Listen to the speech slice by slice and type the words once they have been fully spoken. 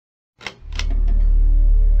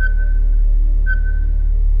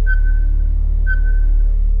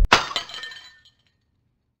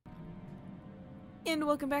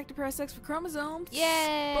welcome back to Press X for Chromosomes.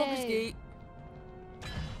 Yay! Baldur's Gate.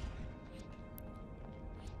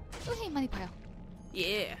 Oh, hey, money pile.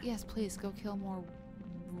 Yeah. Yes, please go kill more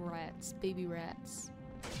rats, baby rats.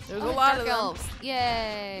 There's a lot of them. Elves.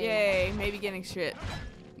 Yay! Yay, maybe getting shit.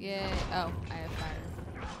 Yay! Oh, I have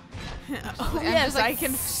fire. Oh, I'm yes, just, like, I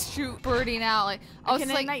can shoot. Birding out like I was can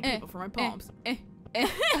like, ignite people for my palms. I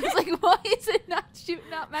was like, why is it not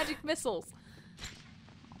shooting out magic missiles?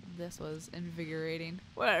 This was invigorating.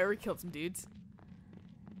 Whatever, we killed some dudes.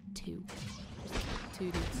 Two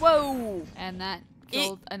dudes. Whoa! And that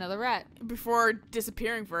killed another rat. Before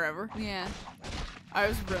disappearing forever. Yeah. I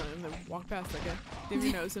was running to walk past that guy. Didn't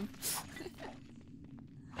even notice him.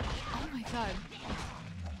 Oh my god.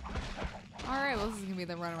 Alright, well this is gonna be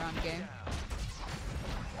the run around game.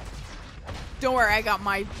 Don't worry, I got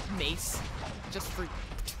my mace. Just for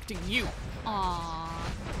protecting you. Aww.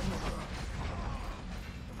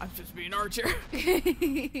 I'm just being archer.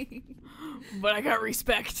 But I got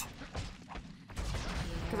respect.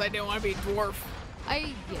 Because I didn't want to be a dwarf.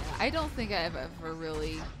 I don't think I've ever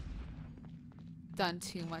really done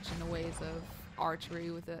too much in the ways of archery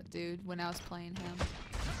with that dude when I was playing him.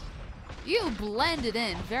 You blended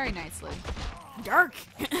in very nicely. Dark!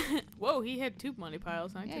 Whoa, he had 2 money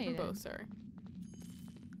piles. I Yeah, took he them both, did. sorry.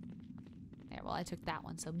 Yeah, well I took that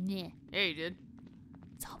one, so meh. Yeah, you did.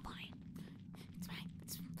 It's all mine. It's mine.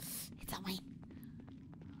 It's all mine.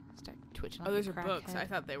 Start twitching. Oh, those are books. I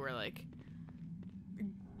thought they were like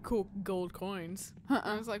cool gold coins.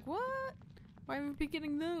 I was like, what? Why would we be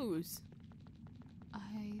getting those?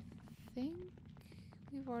 I think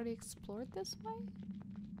we've already explored this way?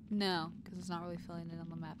 No, because it's not really filling in on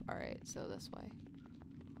the map. Alright, so this way.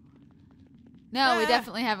 No, we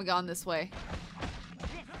definitely haven't gone this way.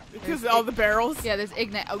 Because all the barrels? Yeah, there's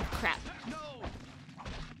ignite. Oh, crap.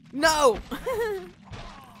 No!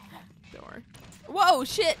 Don't worry. Whoa,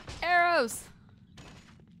 shit! Arrows!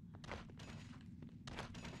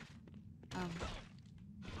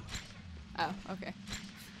 Oh, okay.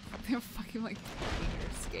 They're fucking like blocking your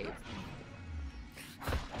escape.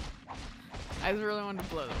 I just really wanted to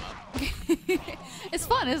blow them up. It's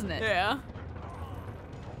fun, isn't it? Yeah.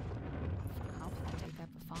 I'll take that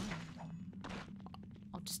for fun.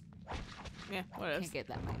 I'll just Yeah, what else? can't get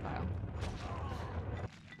that money pile.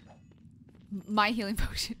 My healing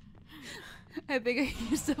potion. I think I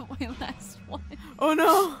used up my last one. Oh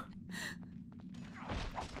no!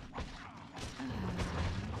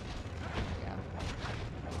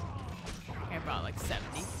 I bought like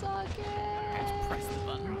 70. Suck it. I just pressed the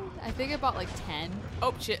button. I think I bought like 10.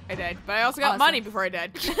 Oh shit, I died. But I also got Awesome. money before I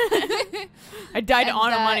died. I died And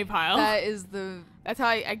on a money pile. That is the... That's how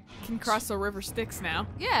I can cross the river Styx now.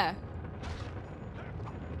 Yeah.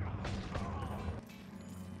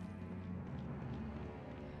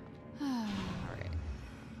 Alright.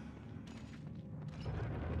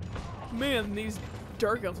 Man, these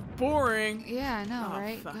dark elves are boring. Yeah, I know, Oh,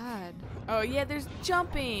 right? fuck. God. Oh yeah, there's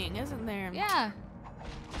jumping, isn't there? Yeah.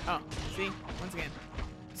 Oh, see? Once again.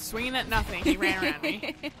 Swinging at nothing, he ran around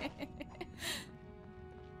me.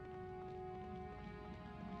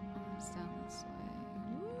 It's down this way.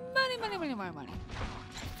 Money, money, money, money, money.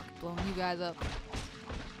 Blowing you guys up.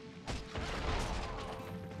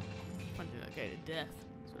 I'm gonna do that guy to death.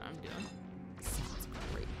 That's what I'm doing. Sounds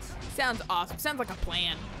great. Sounds awesome. Sounds like a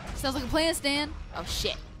plan. Sounds like a plan, Stan. Oh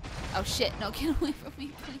shit. Oh shit. No, get away from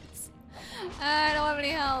me, please. I don't have any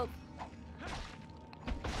help.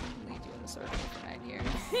 I'll lead you in a circle for right here.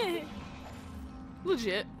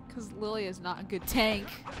 Legit. Because Lilia is not a good tank.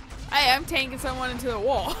 Hey, I'm tanking someone into the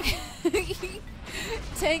wall.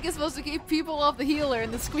 Tank is supposed to keep people off the healer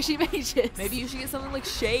and the squishy mages. Maybe you should get something like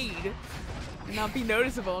Shade and not be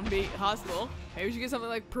noticeable and be hostile. Maybe you should get something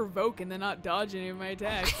like Provoke and then not dodge any of my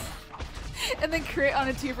attacks. And then crit on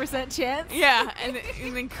a 2% chance. Yeah, and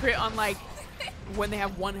then crit on like when they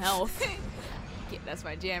have 1 health. Yeah, that's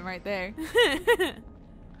my jam right there. Oh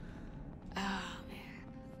man,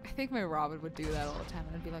 I think my Robin would do that all the time,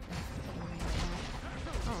 and I'd be like,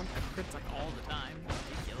 Oh, crits like all the time.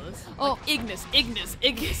 Ridiculous. Oh. Like,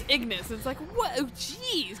 Ignis. It's like, what? Oh,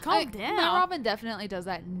 jeez, calm down. My Robin definitely does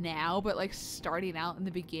that now, but like starting out in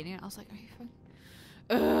the beginning, I was like, are you fucking?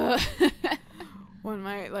 When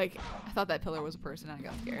my like, I thought that pillar was a person, and I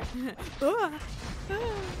got scared.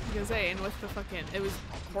 Because hey, and with the fucking, it was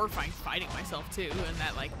horrifying fighting myself too, and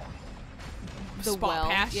that like The spot well,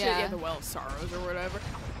 pass shit, yeah. yeah, the Well of Sorrows or whatever,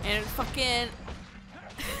 and fucking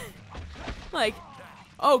like,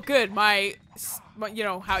 oh good, my you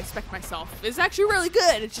know how I expect myself is actually really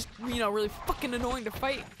good. It's just really fucking annoying to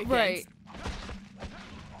fight against. Right.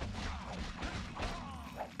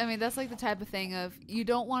 I mean, that's like the type of thing of you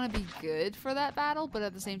don't want to be good for that battle, but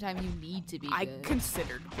at the same time, you need to be I good.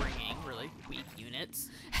 considered bringing really weak units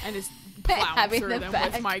and just plowing Having through them them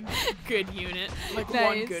back. with my good unit. Like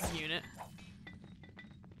one Nice. good unit.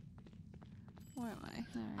 Where am I?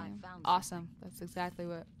 There I I am. found Awesome. That's exactly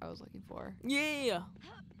what I was looking for. Yeah.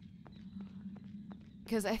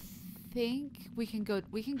 Because I think we can go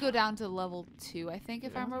down to level 2. I think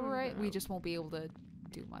if I remember right, we just won't be able to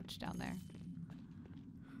do much down there.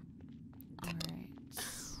 All right.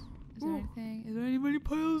 Is there anything? Is there any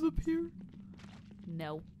piles up here?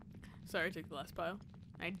 No. Sorry, I took the last pile.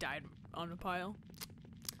 I died on a pile.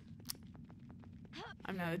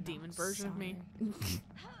 I'm now You're a demon not version of me. sorry.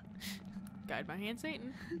 Guide my hand,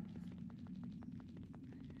 Satan.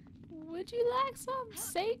 Would you like some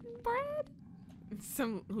Satan bread?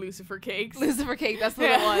 Some Lucifer cakes. Lucifer cake, that's what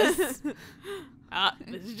it was. Ah,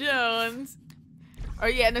 Miss Jones. Oh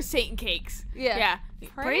yeah, no, Satan cakes. Yeah. Yeah.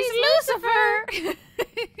 Praise Lucifer!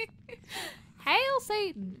 Hail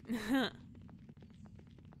Satan!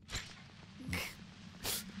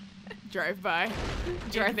 Drive by.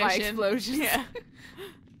 Drive-by Ignition. explosions. Yeah.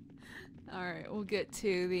 Alright, we'll get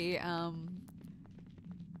to the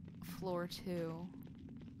floor 2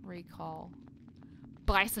 recall.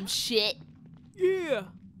 Buy some shit. Yeah.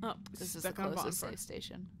 Oh, This is stuck the on a closest bonfire. safe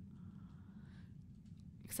station.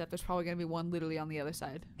 Except there's probably gonna be one literally on the other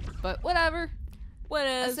side. But whatever. What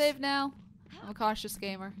I is? save now. I'm a cautious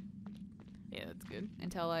gamer. Yeah, that's good.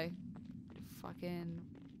 Until I fucking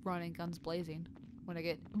running guns blazing. When I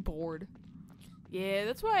get bored. Yeah,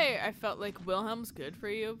 that's why I felt like Wilhelm's good for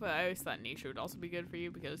you, but I always thought Nisha would also be good for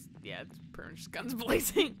you because, yeah, it's pretty much just guns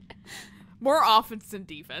blazing. More offense than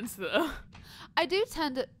defense, though. I do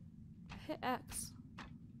tend to hit X.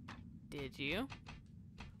 Did you?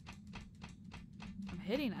 I'm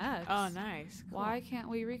hitting X. Oh, nice. Cool. Why can't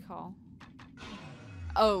we recall?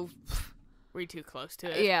 Oh, Were you too close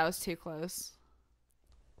to it? yeah, I was too close.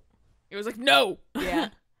 It was like, no! Yeah.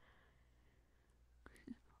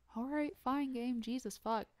 Alright, fine game. Jesus,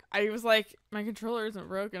 fuck. I was like, my controller isn't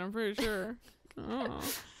broken, I'm pretty sure. Oh.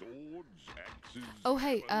 Swords, axes, Oh,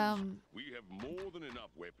 hey, weapons. We have more than enough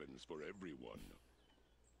weapons for everyone.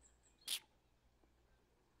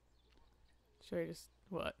 Should I just,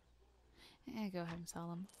 what? Go ahead and sell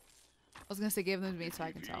them. I was gonna say give them to me so I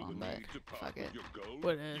If can you sell feel them, the but need to part fuck with it. your gold,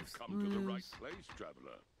 What you've is? come to the right Yes. place,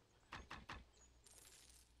 traveler.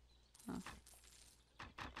 Huh.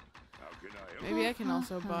 How can I help? Maybe I can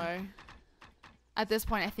also Huh. buy. At this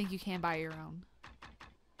point, I think you can buy your own.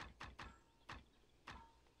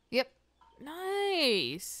 Yep.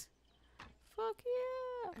 Nice! Fuck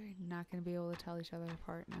yeah! We're not gonna be able to tell each other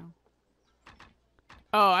apart now.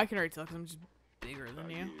 Oh, I can already tell because I'm just bigger than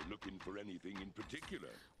Are you. you looking for anything in particular?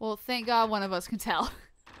 Well, thank God one of us can tell.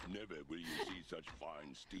 Never will you see such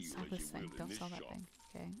fine steel Sell as this you thing. will in Don't this sell that shop. thing.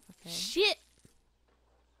 Okay. Okay. Shit!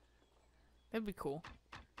 That'd be cool.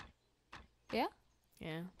 Yeah?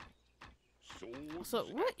 Yeah. Swords, So,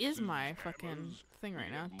 what is axes, my fucking hammers. thing right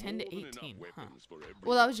We now? have 10 to more than enough 18, huh? weapons for Well, that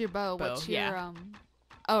everyone. was your bow. Bow, What's your yeah.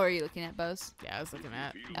 Oh, are you looking at bows? Yeah, I was looking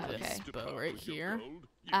at If you Oh, feel the okay. need to bow part right with your here. gold,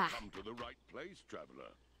 you've Ah. come to the right place,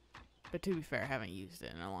 traveler. But to be fair, I haven't used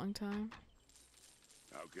it in a long time.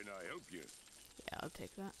 How can I help you? Yeah, I'll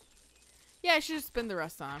take that. Yeah, I should just spend the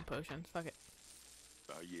rest on potions. Fuck it.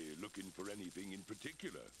 Are you looking for anything in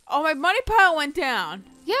particular? Oh, my money pile went down!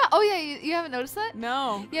 Yeah. Oh, yeah. You haven't noticed that?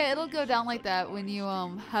 No. Yeah, it'll go down like that when you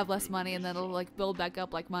have less money, and then it'll like build back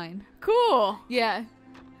up like mine. Cool! Yeah.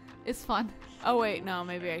 It's fun. Oh, wait, no,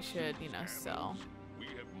 maybe I should, you know, sell. We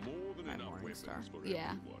have more than My enough Morning weapons Star. for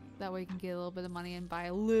Yeah. everyone. That way you can get a little bit of money and buy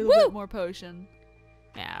a little Woo! bit more potion.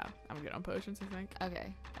 Yeah, I'm good on potions, I think.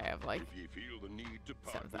 Okay. I have, like, If you feel the need to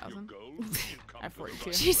part with your 7,000. gold, you've come I have to the 42.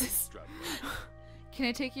 right Jesus. place, traveler. Can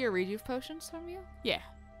I take your rejuve potions from you? yeah.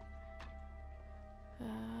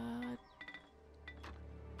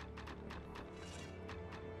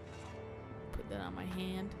 Put that on my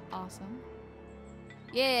hand. Awesome.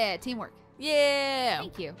 Yeah, teamwork. Yeah!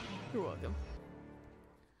 Thank you. You're welcome.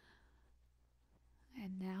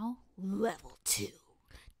 And now, level 2.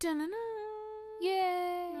 Da-na-na.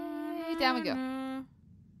 Yay! Down we go.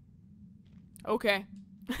 Okay.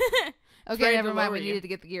 Okay, Ready never to mind. lower We you. needed to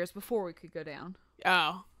get the gears before we could go down.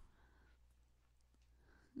 Oh.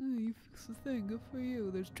 Oh, you fixed the thing. Good for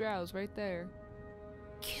you. There's drows right there.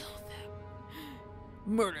 Kill them.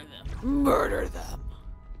 Murder them. Murder them.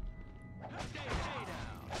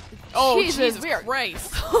 Oh, Jesus we are-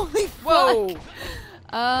 Christ. Holy Whoa.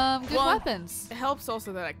 fuck. Good Well, weapons. It helps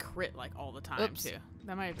also that I crit, like, all the time, Oops. too.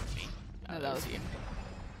 That might have been me. No, that was you.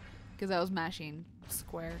 Because I was mashing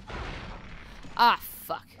square. Ah,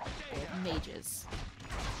 fuck. Mages.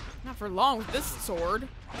 Not for long with this sword.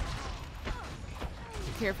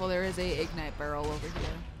 Be careful, there is a ignite barrel over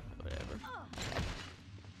here. Whatever.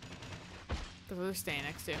 That's what they're staying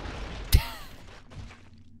next to.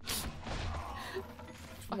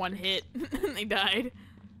 One hit. They died.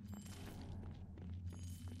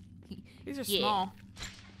 These are Yeah. small.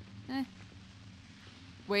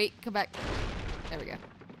 Wait, come back. There we go.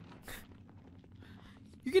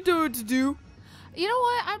 You can do what to do. You know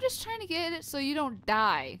what? I'm just trying to get it so you don't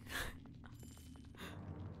die.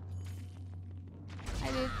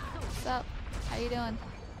 Hi, dude. What's up? How you doing?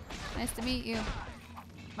 Nice to meet you.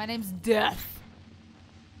 My name's Death.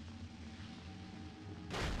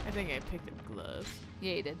 I think I picked up gloves.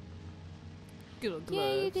 Yeah, you did. Good old Yeah,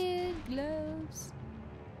 gloves. you did. Gloves.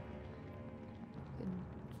 And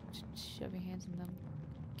shove your hands in them.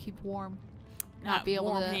 Keep warm. Not be able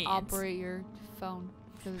warm to hands. operate your phone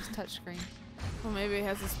because it's touchscreen. Well, maybe it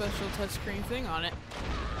has a special touchscreen thing on it.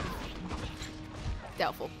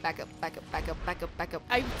 Doubtful. Back up, back up, back up, back up, back up.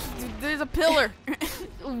 There's a pillar.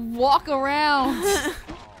 Walk around.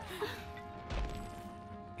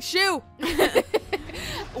 Shoe.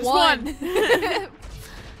 One.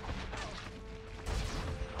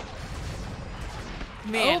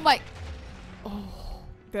 Man. Oh my.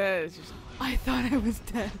 That is just. I thought I was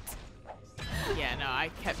dead. Yeah, no, I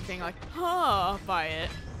kept being like, huh, by it.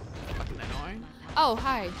 Fucking annoying. Oh,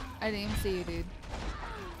 hi. I didn't even see you, dude.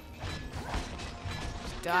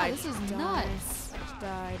 Just God, died. this is died, nuts. just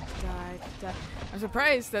died. I'm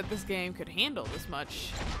surprised that this game could handle this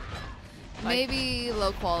much. Like- Maybe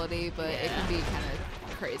low quality, but it can Yeah. be kind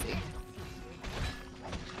of crazy.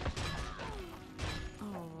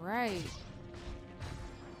 Alright.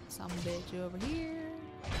 Some bitch over here.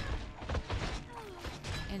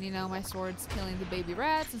 And you know, my sword's killing the baby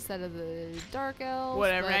rats instead of the dark elves.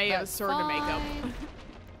 Whatever, but now you have a that's sword to make up. fine.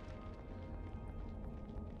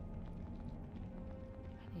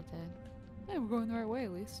 I need to... Hey, we're going the right way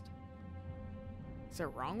at least. Is there a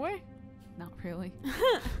wrong way? Not really.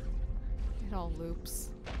 It all loops.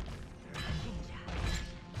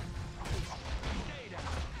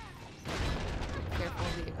 Careful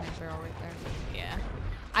of the ignite barrel right there. Yeah.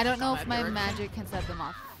 I don't know That if my direction. magic can set them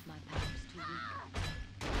off. My power's too weak.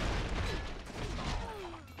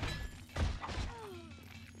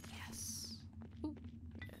 Yes. Ooh.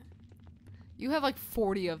 You have like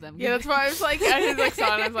 40 of them. Yeah, that's why I was like, I just like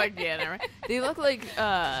saw it and I was like, yeah, never mind. They look like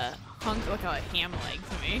hunk like a ham leg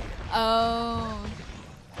to me. Oh.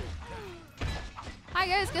 Hi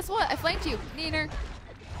guys, guess what? I flanked you. Neener.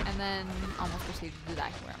 And then almost proceeded to die.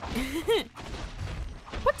 Where am I?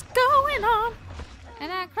 What's going on?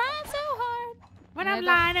 And I cried so hard. When And I'm I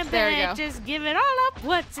lying don't- in There we bed, go. just give it all up.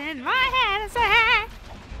 What's in my head? I say, hey,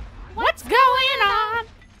 what's going on?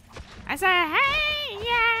 I say, hey,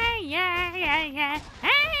 yeah, yeah, yeah, yeah.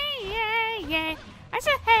 Hey, yeah, yeah. I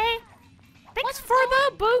said, hey, thanks for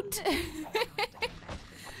the boot.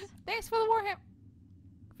 Thanks for the warhammer.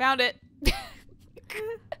 Found it.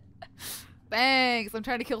 Thanks. I'm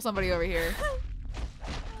trying to kill somebody over here. I have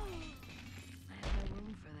no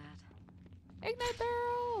room for that. Ignite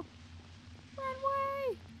barrel. Run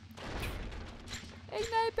away.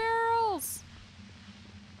 Ignite barrels.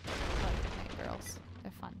 I like ignite barrels.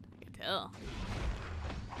 They're fun. I can tell.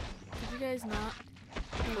 Did you guys not?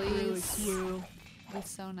 Please. It's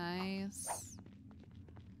so nice.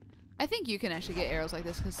 I think you can actually get arrows like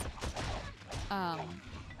this because,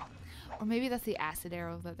 or maybe that's the acid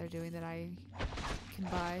arrow that they're doing that I can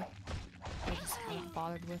buy. I just haven't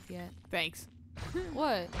bothered with yet. Thanks.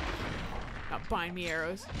 What? Not buying me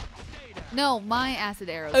arrows. No, my acid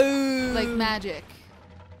arrows. Oh. Like magic.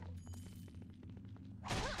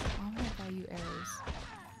 I'm gonna buy you arrows.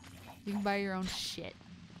 You can buy your own shit.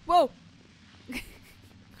 Whoa.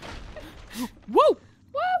 Whoa.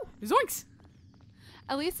 Whoa. Zoinks.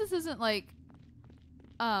 At least this isn't like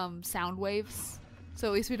sound waves. So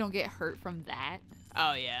at least we don't get hurt from that.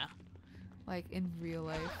 Oh, yeah. Like in real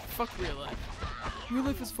life. Fuck real life. Real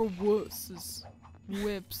life is for wusses.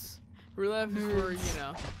 Whips. Real life is for, Nerds. you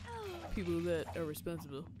know, people that are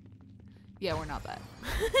responsible. Yeah, we're not that.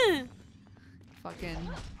 Fucking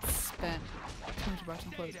spent $200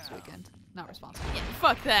 on clothes this weekend. Not responsible. Yeah,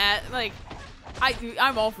 fuck that. Like,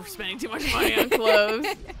 I'm all for spending too much money on clothes.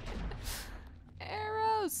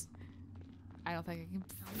 Arrows! I don't think I can.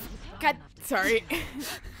 God, sorry.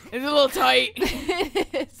 It's a little tight.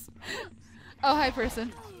 It is. Oh, hi,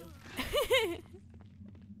 person.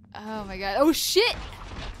 Oh my god. Oh shit!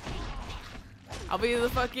 I'll be the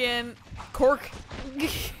fucking cork.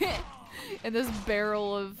 In this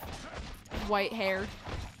barrel of white hair.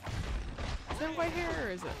 that white hair,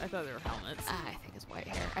 or is it? I thought they were helmets. I think it's white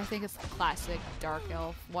hair. I think it's classic dark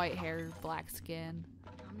elf, white hair, black skin.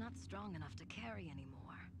 I'm not strong enough to carry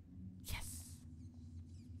anymore. Yes.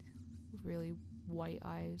 Really white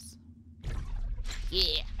eyes.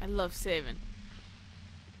 Yeah. I love saving.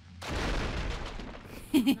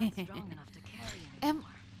 I'm not strong enough to carry anymore. Am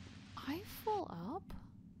I full up?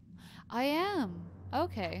 I am.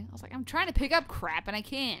 Okay. I was like, I'm trying to pick up crap and I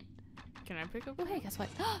can't. Can I pick up? Oh, hey, guess what?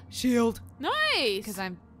 Shield. Nice. Because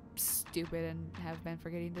I'm stupid and have been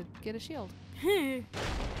forgetting to get a shield.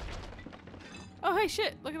 Oh, hey,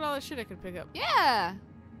 shit. Look at all that shit I could pick up. Yeah.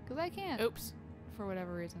 Because I can't. Oops. For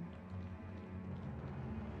whatever reason.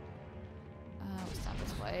 What's down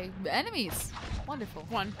this way? Enemies. Wonderful.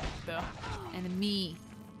 One, though. Enemy.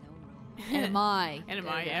 No room. Enemy. Enemy,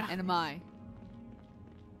 There we go. yeah. Enemy.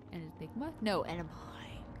 Enigma? No, enemy.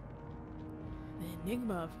 The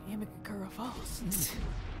Enigma of Yamakakura Falls.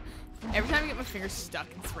 Every time I get my fingers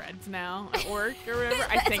stuck in threads now at work or whatever,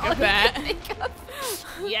 I think of that.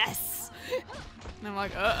 Yes. And I'm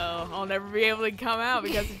like, uh-oh, I'll never be able to come out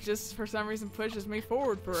because it just, for some reason, pushes me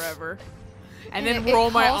forward forever. And then it roll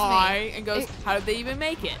my calls me. eye and goes, how did they even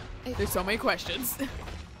make it? There's so many questions.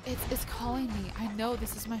 It's calling me. I know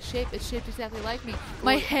this is my shape. It's shaped exactly like me.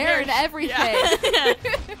 My Well, hair and yeah. everything.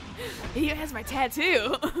 He even has my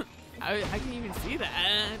tattoo. I can even see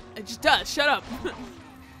that. It just does. Shut up.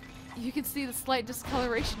 You can see the slight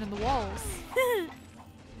discoloration in the walls.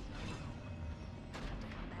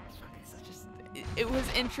 It was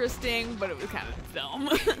interesting, but it was kind of dumb.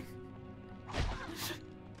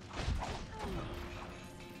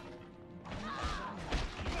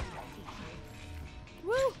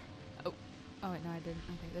 Woo! Oh wait, no, I didn't.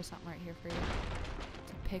 Okay, there's something right here for you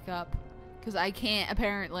to pick up. Because I can't,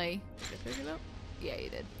 apparently. Did I pick it up? Yeah, you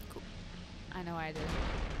did. Cool. I know I did.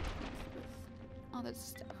 Oh, there's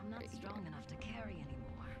stuff I'm not right strong here. enough to carry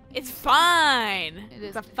anymore. It's fine. It It's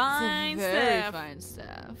is a fine it's very staff. fine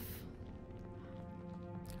stuff.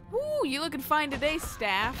 Ooh, you looking fine today,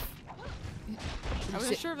 staff. I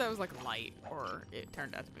wasn't Shit. sure if that was like light or it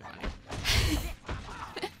turned out to be money.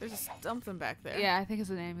 There's something back there. Yeah, I think it's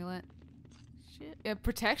an amulet. Shit. Yeah,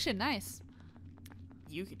 protection, nice.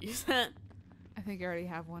 You could use that. I think I already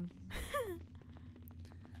have one.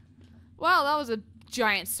 Wow, that was a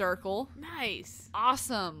giant circle. Nice.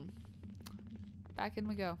 Awesome. Back in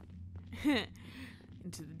we go.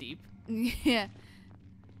 Into the deep. Yeah.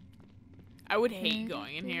 I would hate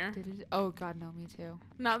going in here. Oh god, no, me too.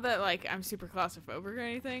 Not that like I'm super claustrophobic or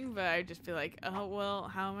anything, but I just feel like, oh well,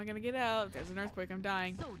 how am I gonna get out? If there's an earthquake, I'm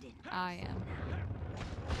dying. So did I am.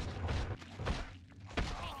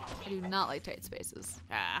 I do not like tight spaces.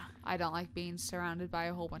 Ah. I don't like being surrounded by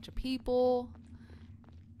a whole bunch of people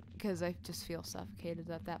because I just feel suffocated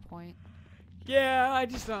at that point. Yeah, I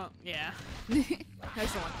just don't. Yeah. I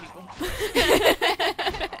just don't like people.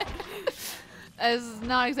 That's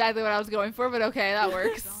not exactly what I was going for, but okay, that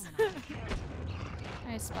works. strong enough to carry.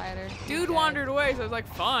 Nice spider. Dude Okay. wandered away, so I was like,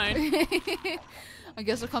 fine. I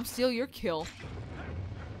guess I'll come steal your kill.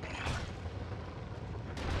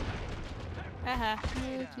 Haha.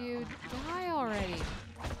 Would you die already?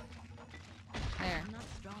 There. I'm not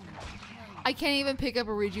strong enough to carry. I can't even pick up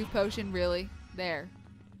a rejuve potion, really. There.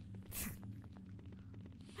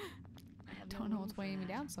 I have no Don't know room what's for weighing me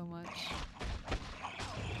that. down so much.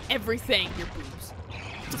 Everything. Your boobs.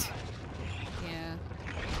 Yeah.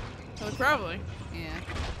 Well, probably. Yeah.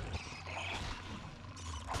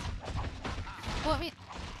 Well, I mean,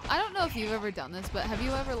 I don't know if you've ever done this, but have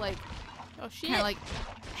you ever, like, Oh shit. kind of, like,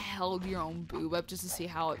 held your own boob up just to see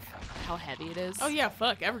how heavy it is? Oh yeah,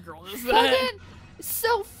 fuck. Every girl does that. Fucking, it's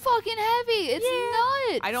so fucking heavy. It's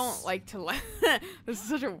nuts. I don't like to let. This is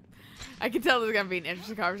such a. I can tell this is gonna be an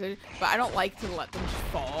interesting conversation, but I don't like to let them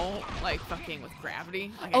fall like fucking with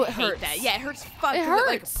gravity. Like, Oh, I it hate hurts. that. Yeah, it hurts. Fuck. It 'cause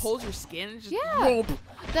like hurts. pulls your skin. And just Yeah. Rope.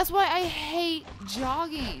 That's why I hate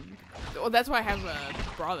jogging. Well, that's why I have a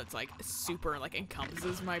bra that's like super like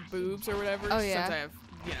encompasses my boobs or whatever. Oh, yeah. Since I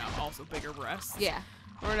have also bigger breasts. Yeah.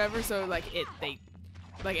 Or whatever. So like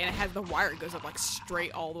and it has the wire. It goes up like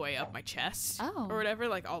straight all the way up my chest. Oh. Or whatever.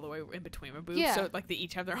 Like all the way in between my boobs. Yeah. So like they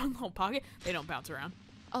each have their own little pocket. They don't bounce around.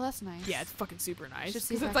 Oh, that's nice. Yeah, it's fucking super nice. Should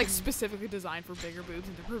see Because if it's I like can- specifically designed for bigger boobs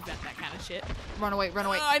and to prevent that kind of shit. Run away, run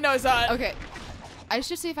away. I know, I saw it. Okay. I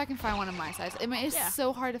should see if I can find one in my size. I mean, it's Yeah.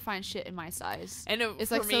 so hard to find shit in my size. And It's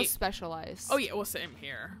for like so me, specialized. oh yeah, well same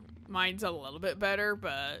here. Mine's a little bit better,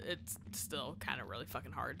 but it's still kind of really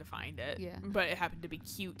fucking hard to find it. Yeah. But it happened to be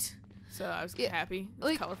cute, so I was Yeah, happy. It's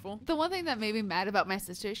like, colorful. The one thing that made me mad about my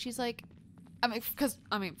sister, she's like,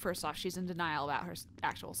 First off, she's in denial about her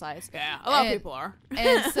actual size. Yeah, a lot of people are.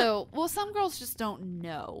 And so, well, some girls just don't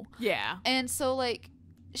know. Yeah. And so, like,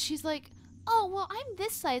 she's like, oh, well, I'm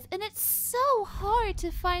this size, and it's so hard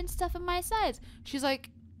to find stuff in my size. She's like,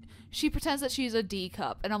 she pretends that she's a D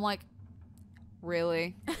cup, and I'm like,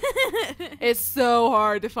 really? It's so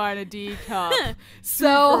hard to find a D cup.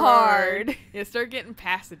 So hard. Yeah, start getting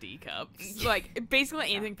past the D cups. Like,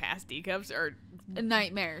 basically anything past D cups are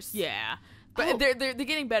Nightmares. yeah. But they're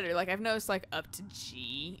getting better. Like, I've noticed, like, up to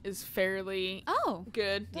G is fairly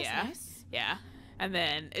good. That's yeah. nice. Yeah. And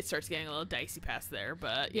then it starts getting a little dicey past there,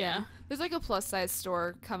 but yeah. There's like a plus size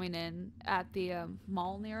store coming in at the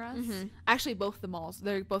mall near us. Mm-hmm. Actually, both the malls,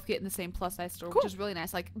 they're both getting the same plus size store, which is really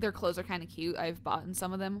nice. Like, their clothes are kind of cute. I've bought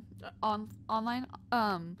some of them online.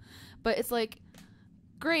 But it's like,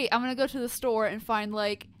 great, I'm going to go to the store and find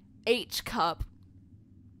like H cup.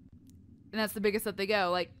 And that's the biggest that they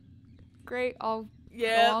go. Like, great, I'll go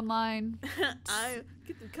online. I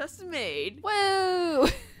get them custom made. Woo!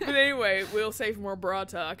 But anyway, we'll save more bra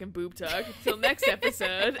talk and boob talk until next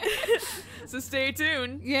episode. So stay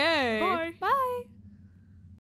tuned. Yay. Bye. Bye.